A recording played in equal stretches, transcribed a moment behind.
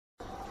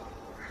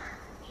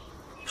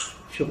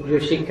সুপ্রিয়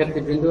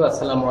শিক্ষার্থীবৃন্দ,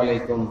 আসসালামু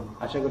আলাইকুম।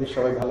 আশা করি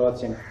সবাই ভালো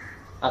আছেন।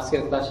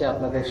 আজকের ক্লাসে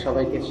আপনাদের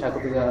সবাইকে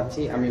স্বাগত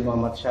জানাচ্ছি। আমি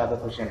মোহাম্মদ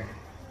শাহাদাত হোসেন।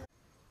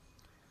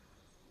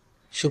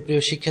 সুপ্রিয়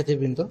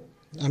শিক্ষার্থীবৃন্দ,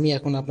 আমি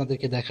এখন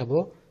আপনাদেরকে দেখাবো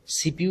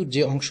সিপিইউর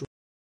যে অংশ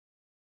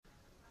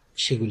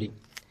সেগুলি।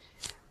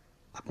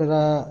 আপনারা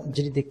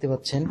যেটি দেখতে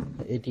পাচ্ছেন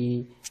এটি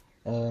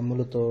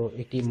মূলত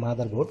একটি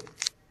মাদারবোর্ড।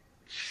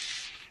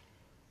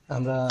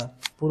 আমরা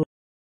পুরো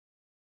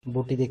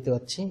বোর্ডটি দেখতে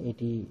পাচ্ছি,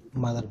 এটি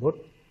মাদারবোর্ড।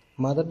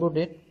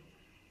 মাদারবোর্ডের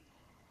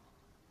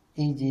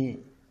এই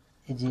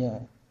যে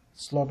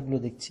স্লটগুলো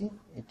দেখছি,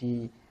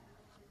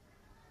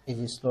 এই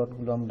যে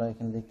স্লটগুলো আমরা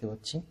এখানে দেখতে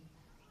পাচ্ছি,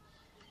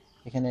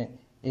 এখানে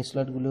এই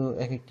স্লটগুলো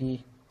এক একটি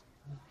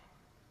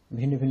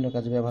ভিন্ন ভিন্ন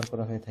কাজে ব্যবহার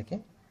করা হয়ে থাকে।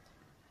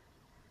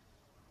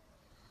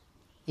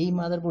 এই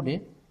মাদারবোর্ডে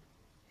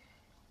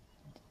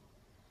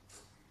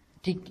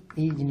ঠিক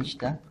এই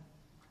জিনিসটা,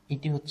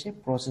 এটি হচ্ছে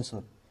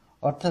প্রসেসর,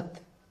 অর্থাৎ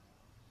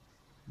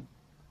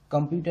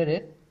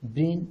কম্পিউটারের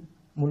ব্রেন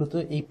মূলত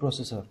এই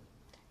প্রসেসর।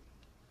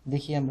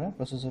 দেখি আমরা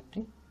প্রসেসরটি,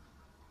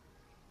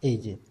 এই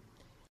যে,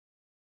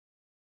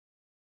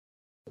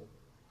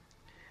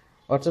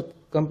 অর্থাৎ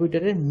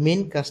কম্পিউটারের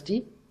মেন কাজটি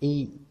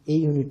এই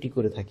ইউনিটটি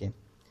করে থাকে,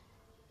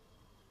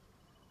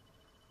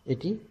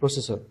 এটি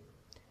প্রসেসর।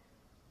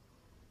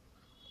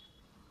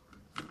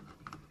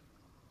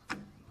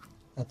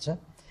 আচ্ছা,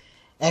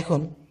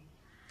 এখন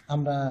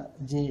আমরা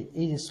যে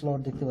এই যে স্লট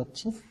দেখতে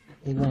পাচ্ছি,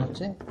 এগুলো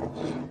হচ্ছে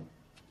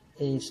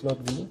এই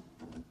স্লটগুলি,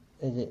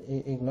 এই যে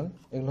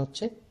এগুলো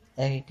হচ্ছে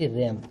এক একটি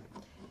র্যাম।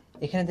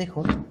 এখানে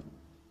দেখুন,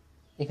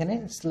 এখানে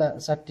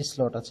 4টি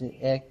স্লট আছে,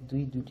 1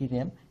 2 2টি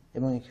র্যাম,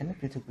 এবং এখানে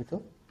পৃথক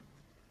পৃথক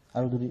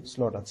আরও 2টি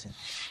স্লট আছে।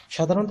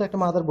 সাধারণত একটা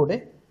মাদারবোর্ডে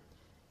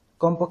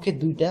কমপক্ষে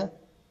 2টা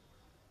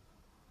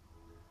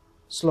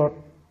স্লট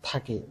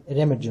থাকে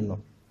র্যামের জন্য।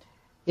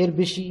 এর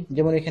বেশি,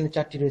 যেমন এখানে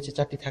 4টি রয়েছে,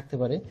 4টি থাকতে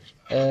পারে।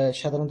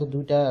 সাধারণত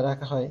 2টা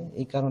রাখা হয়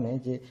এই কারণে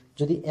যে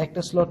যদি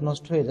একটা স্লট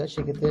নষ্ট হয়ে যায়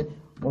সেক্ষেত্রে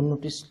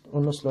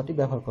অন্য স্লটটি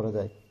ব্যবহার করা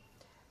যায়।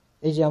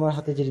 এই যে আমার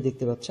হাতে যেটি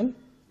দেখতে পাচ্ছেন,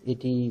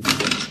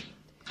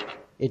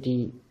 এটি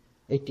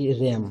একটি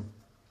র্যাম।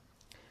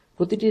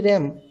 প্রতিটি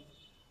র্যাম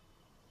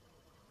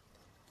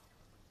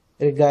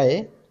এর গায়ে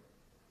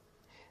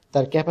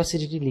তার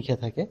ক্যাপাসিটি লেখা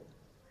থাকে।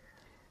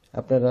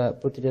 আপনারা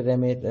প্রতিটা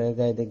র্যামের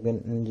গায়ে দেখবেন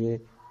যে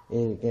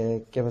এর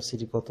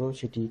ক্যাপাসিটি কত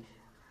সেটি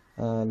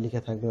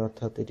লেখা থাকবে,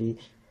 অর্থাৎ এটি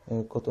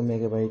কত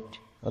মেগাবাইট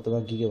অথবা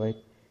গিগাবাইট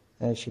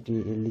সেটি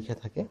লেখা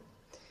থাকে।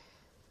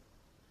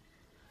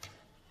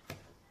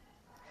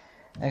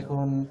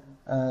 এখন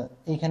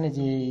এইখানে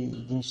যে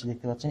জিনিসটি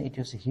দেখতে পাচ্ছেন, এটি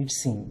হচ্ছে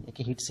হিটসিঙ্ক।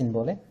 একে হিটসিঙ্ক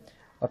বলে,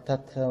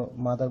 অর্থাৎ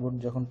মাদারবোর্ড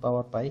যখন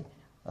পাওয়ার পায়,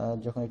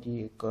 যখন এটি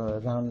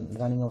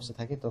রানিং অবস্থায়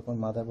থাকে, তখন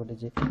মাদারবোর্ডে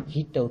যে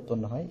হিটটা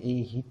উৎপন্ন হয়, এই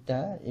হিটটা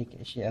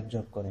সে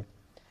অ্যাবজর্ব করে।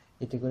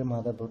 এতে করে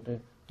মাদারবোর্ডের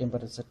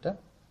টেম্পারেচারটা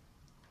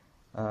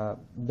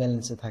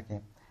ব্যালেন্সে থাকে।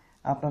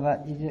 আপনারা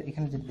এই যে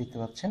এখানে যেটি দেখতে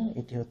পাচ্ছেন,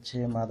 এটি হচ্ছে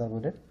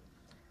মাদারবোর্ডের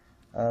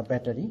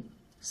ব্যাটারি,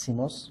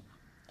 সিমস।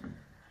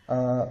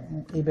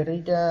 এই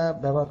ব্যাটারিটা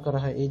ব্যবহার করা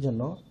হয় এই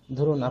জন্য,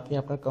 ধরুন আপনি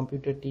আপনার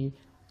কম্পিউটারটি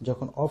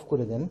যখন অফ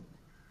করে দেন,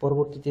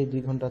 পরবর্তীতে 2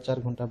 ঘন্টা 4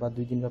 ঘন্টা বা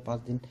 2 দিন বা 5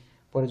 দিন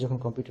পরে যখন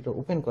কম্পিউটারটা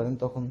ওপেন করেন,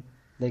 তখন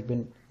দেখবেন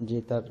যে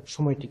তার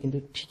সময়টি কিন্তু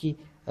ঠিকই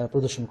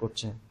প্রদর্শন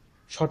করছে,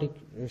 সঠিক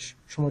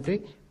সময়টাই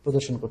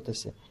প্রদর্শন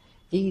করতেছে।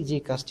 এই যে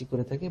কাজটি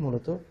করে থাকে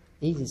মূলত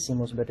এই যে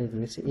সিমস ব্যাটারি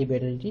রয়েছে, এই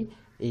ব্যাটারিটি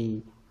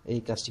এই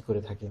কাজটি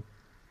করে থাকে।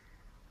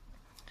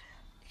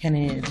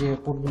 এখানে যে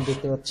পোর্টগুলো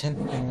দেখতে পাচ্ছেন,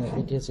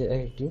 এটি হচ্ছে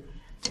একটি,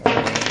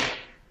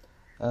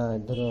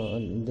 ধরো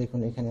দেখুন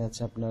এখানে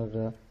আছে আপনার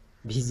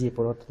ভিজিএ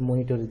পোর্ট, অর্থাৎ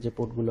মনিটরের যে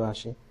পোর্টগুলো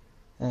আসে,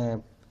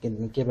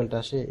 কেবলটা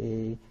আসে,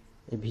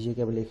 এই ভিজিএ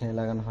কেবল এখানে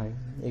লাগানো হয়।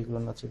 এইগুলো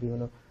আছে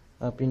বিভিন্ন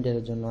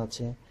প্রিন্টারের জন্য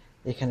আছে।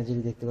 এখানে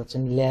যেটি দেখতে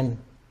পাচ্ছেন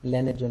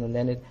ল্যানের জন্য,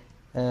 ল্যানের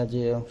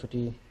যে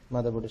অংশটি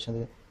মাদারবোর্ডের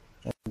সাথে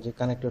যে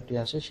কানেক্টরটি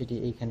আসে সেটি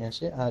এইখানে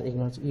আসে। আর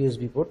এগুলো হচ্ছে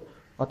ইউএসবি পোর্ট,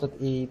 অর্থাৎ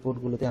এই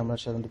পোর্টগুলোতে আমরা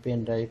সাধারণত পেন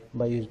ড্রাইভ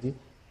বা ইউএসবি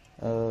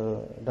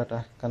ডাটা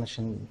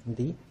কানেকশন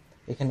দিই।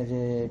 এখানে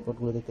যে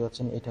পোর্টগুলো দেখতে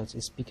পাচ্ছেন, এটা হচ্ছে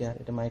স্পিকার,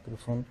 এটা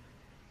মাইক্রোফোন।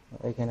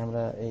 এখানে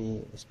আমরা এই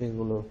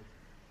স্পিকারগুলো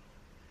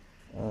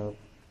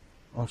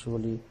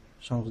অংশগুলি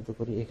সংযুক্ত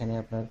করি। এখানে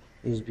আপনার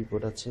ইউএসবি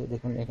পোর্ট আছে,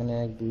 দেখুন এখানে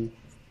 1 2,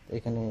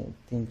 এখানে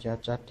 3 4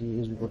 4টি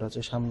ইউএসবি পোর্ট আছে,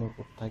 সামনে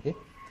পোর্ট থাকে।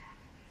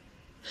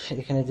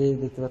 এখানে যে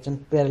দেখতে পাচ্ছেন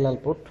প্যারালাল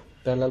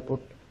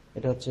পোর্ট,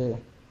 এটা হচ্ছে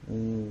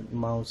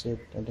মাউসের,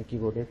 এটা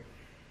কিবোর্ডের।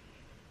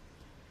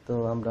 তো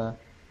আমরা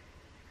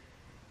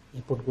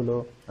এই পোর্টগুলো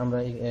আমরা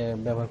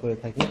ব্যবহার করে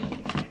থাকি।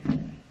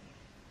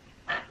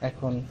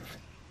 এখন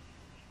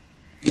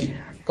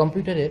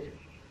কম্পিউটারের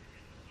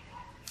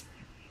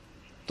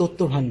তথ্য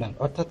ভাণ্ডার,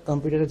 অর্থাৎ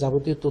কম্পিউটারের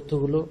যাবতীয়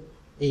তথ্যগুলো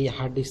এই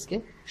হার্ড ডিস্কে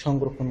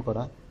সংরক্ষণ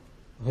করা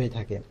হয়ে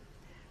থাকে।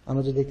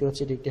 আমরা যে দেখতে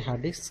পাচ্ছি, এটি একটি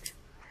হার্ড ডিস্ক,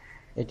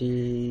 এটি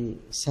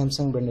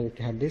স্যামসাং ব্র্যান্ডের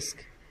একটি হার্ড ডিস্ক।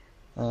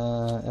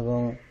 এবং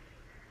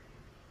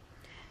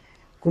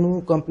কোনো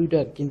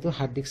কম্পিউটার কিন্তু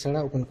হার্ড ডিস্ক ছাড়া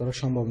ওপেন করা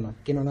সম্ভব না,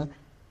 কেননা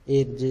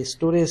এর যে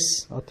স্টোরেজ,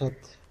 অর্থাৎ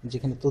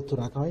যেখানে তথ্য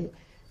রাখা হয়,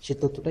 সেই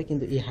তথ্যটাই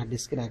কিন্তু এই হার্ড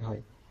ডিস্কে রাখা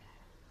হয়।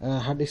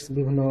 হার্ড ডিস্ক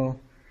বিভিন্ন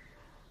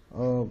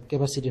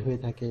ক্যাপাসিটি হয়ে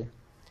থাকে,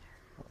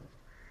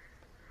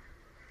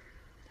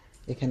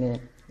 এখানে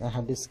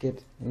হার্ড ডিস্কের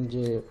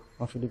যে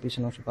অংশটি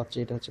পিছনে অংশ পাচ্ছে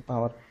এটা হচ্ছে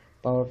পাওয়ার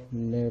পাওয়ার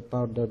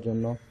পাওয়ার দেওয়ার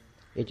জন্য,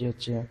 এটি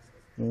হচ্ছে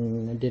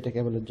ডেটা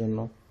কেবলের জন্য।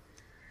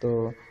 তো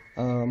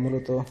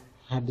মূলত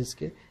হার্ড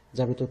ডিস্কে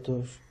যাবতীয়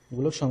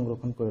তথ্যগুলো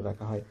সংরক্ষণ করে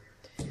রাখা হয়।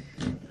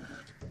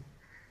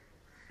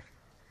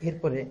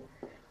 এরপরে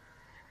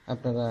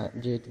আপনারা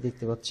যে এটি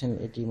দেখতে পাচ্ছেন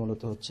এটি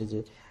মূলত হচ্ছে যে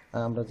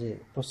আমরা যে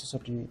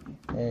প্রসেসরটি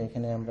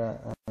এখানে আমরা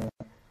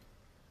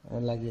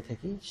লাগিয়ে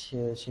থাকি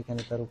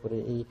সেখানে তার উপরে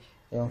এই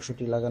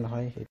অংশটি লাগানো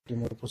হয়। এটি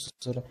মূল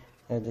প্রসেসর,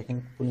 দেখেন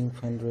কুলিং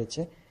ফ্যান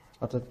রয়েছে,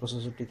 অর্থাৎ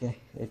প্রসেসরটিকে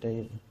এটাই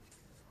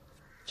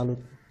চালু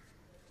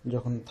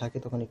যখন থাকে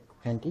তখন এই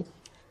ফ্যানটি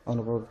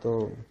অনবরত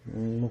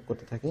মুভ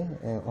করতে থাকে,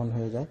 অন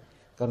হয়ে যায়,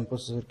 কারণ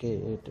প্রসেসরকে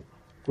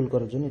কুল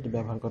করার জন্য এটি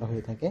ব্যবহার করা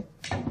হয়ে থাকে।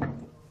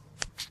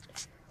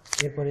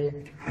 এরপরে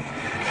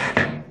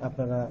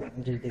আপনারা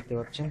যেটি দেখতে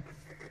পাচ্ছেন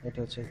এটা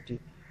হচ্ছে একটি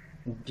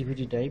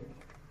ডিভিডি ড্রাইভ,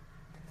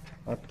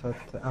 অর্থাৎ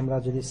আমরা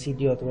যদি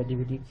সিডি অথবা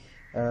ডিভিডি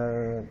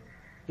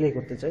প্লে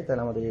করতে চাই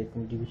তাহলে আমাদের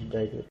এরকম ডিভিডি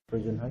ড্রাইভের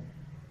প্রয়োজন হয়।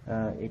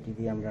 এটি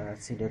দিয়ে আমরা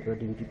সিডি অথবা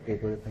ডিভিডি প্লে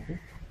করে থাকি।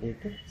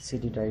 এটি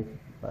সিডি ড্রাইভ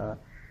বা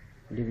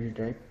ডিভিডি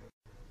ড্রাইভ।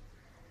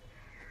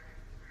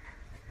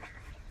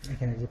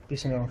 এখানে যে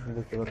পিছনের অংশ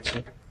দেখতে পাচ্ছি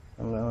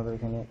আমাদের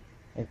এখানে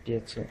একটি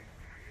আছে,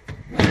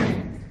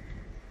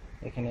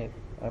 এখানে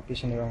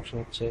পিছনের অংশ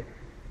হচ্ছে,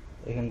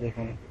 এখানে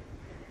দেখুন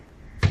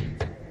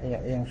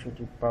এই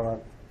অংশটি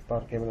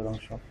পাওয়ার কেবলের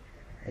অংশ,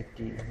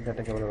 একটি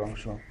ডাটা কেবলের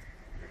অংশ।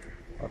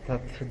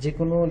 অর্থাৎ যে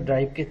কোনো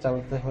ড্রাইভকে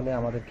চালাতে হলে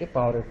আমাদেরকে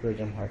পাওয়ারের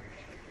প্রয়োজন হয়,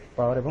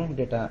 পাওয়ার এবং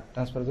ডেটা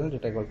ট্রান্সফারের জন্য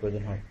ডেটা কেবল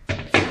প্রয়োজন হয়।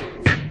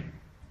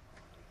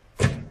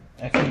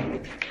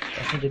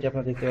 এখন যেটি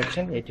আপনারা দেখতে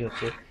পাচ্ছেন এটি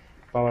হচ্ছে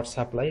পাওয়ার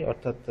সাপ্লাই,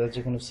 অর্থাৎ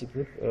যে কোনো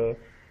সিপিইউর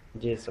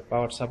যে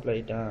পাওয়ার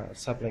সাপ্লাইটা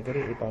সাপ্লাই করে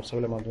এই পাওয়ার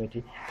সাপ্লাইয়ের মাধ্যমে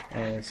এটি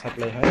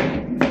সাপ্লাই হয়।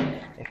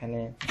 এখানে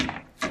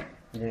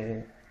যে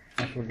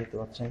আসলে দেখতে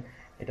পাচ্ছেন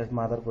এটা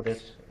মাদারবোর্ডের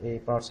এই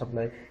পাওয়ার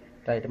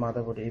সাপ্লাইটা, এটা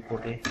মাদারবোর্ডে এই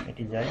পোর্টে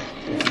এটি যায়।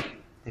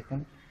 দেখুন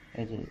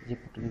এই যে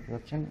পোর্টটি দেখতে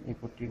পাচ্ছেন এই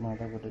পোর্টটি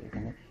মাদারবোর্ডের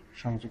এখানে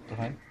সংযুক্ত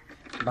হয়।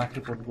 বাকি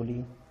পোর্টগুলি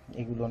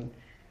এগুলো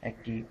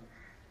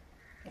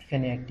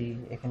এখানে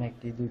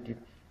একটি দুইটি,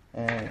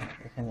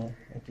 এখানে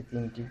একটি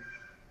তিনটি,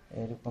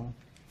 এরকম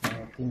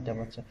তিনটা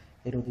বাচ্চা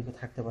এর অধিকে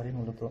থাকতে পারে।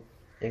 মূলত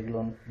এগুলো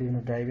বিভিন্ন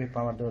ড্রাইভে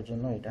পাওয়ার দেওয়ার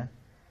জন্য এটা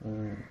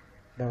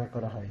ব্যবহার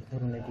করা হয়।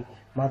 ধরুন এটি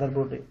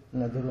মাদারবোর্ডে,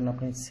 ধরুন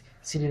আপনি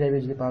সিডি ড্রাইভে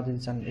যদি পাওয়ার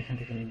দিতে চান এখান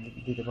থেকে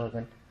দিতে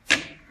পারবেন।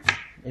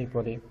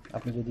 এরপরে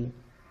আপনি যদি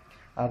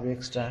আরও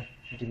এক্সট্রা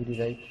ডিভিডি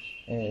ড্রাইভ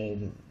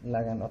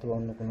লাগান অথবা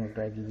অন্য কোনো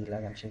ড্রাইভ যদি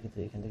লাগান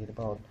সেক্ষেত্রে এখান থেকে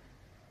পাওয়ার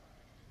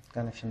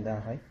কানেকশন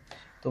দেওয়া হয়।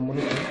 তো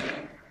মূলত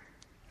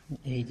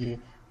এই যে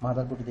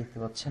মাদারবোর্ডে দেখতে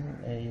পাচ্ছেন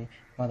এই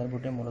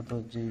মাদারবোর্ডে মূলত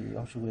যে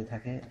অংশগুলি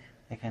থাকে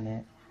এখানে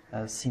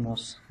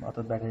সিমোস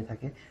অর্থাৎ ব্যাটারি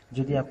থাকে।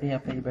 যদি আপনি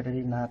আপনার এই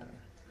ব্যাটারি না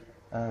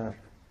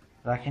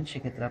রাখেন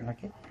সেক্ষেত্রে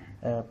আপনাকে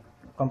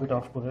কম্পিউটার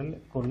অফ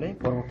করলে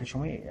পরবর্তী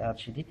সময়ে আর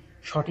সেটি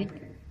সঠিক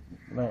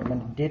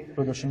মানে ডেট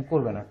প্রদর্শন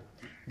করবে না।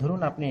 ধরুন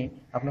আপনি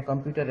আপনার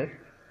কম্পিউটারের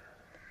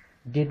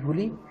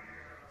ডেটগুলি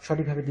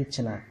সঠিকভাবে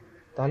দিচ্ছে না,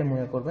 তাহলে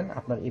মনে করবেন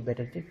আপনার এই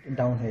ব্যাটারিটি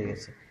ডাউন হয়ে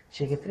গেছে।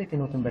 সেক্ষেত্রে একটি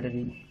নতুন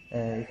ব্যাটারি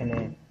এখানে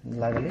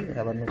লাগালেই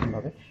আবার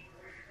নতুনভাবে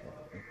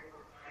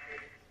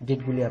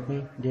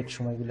ডেট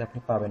সময়গুলি আপনি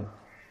পাবেন।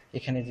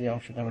 এখানে যে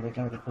অংশটা আমরা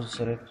দেখলাম এটা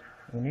প্রসেসরের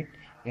ইউনিট,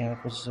 এখানে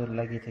প্রসেসর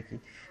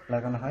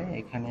লাগানো হয়।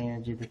 এখানে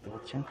যে দেখতে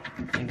পাচ্ছেন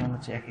এখানে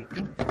হচ্ছে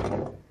একটি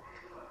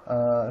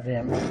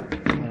র্যাম,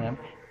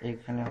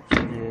 এখানে হচ্ছে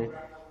যে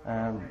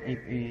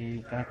এই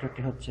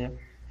কানেক্টরটি হচ্ছে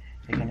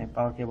এখানে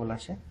পাওয়ার কেবল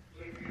আসে।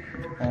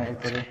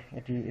 এরপরে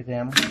এটি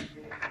র্যাম,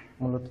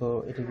 মূলত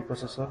এটি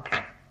প্রসেসর,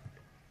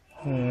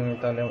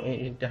 তাহলে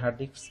এইটা হার্ড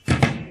ডিস্ক,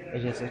 এই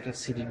যে একটা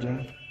সিডি ড্রাম,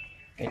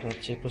 এটা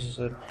হচ্ছে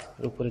প্রসেসরের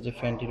উপরে যে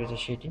ফ্যানটি রয়েছে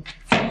সেটি,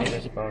 এটা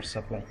হচ্ছে পাওয়ার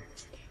সাপ্লাই।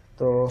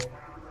 তো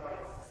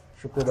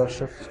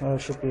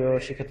সুপ্রিয়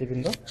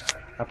শিক্ষার্থীবৃন্দ,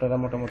 আপনারা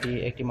মোটামুটি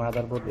একটি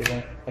মাদারবোর্ড এবং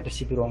একটা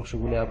সিপিইউর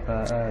অংশগুলি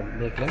আপনারা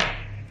দেখলেন।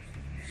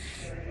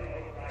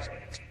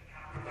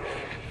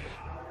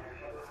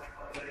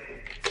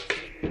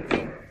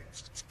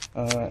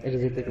 এটা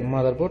যেতে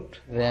motherboard,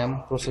 RAM,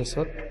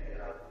 processor,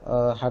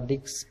 hard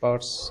disk,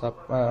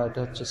 এটা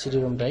হচ্ছে সিডি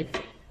রোম ড্রাইভ,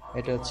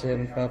 এটা হচ্ছে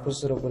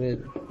প্রসেসরের উপরে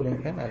কুলিং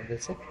ফ্যান, আর এটা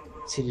হচ্ছে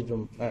সিডি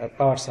রোম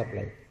পাওয়ার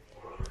সাপ্লাই।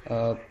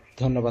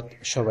 ধন্যবাদ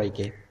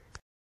সবাইকে।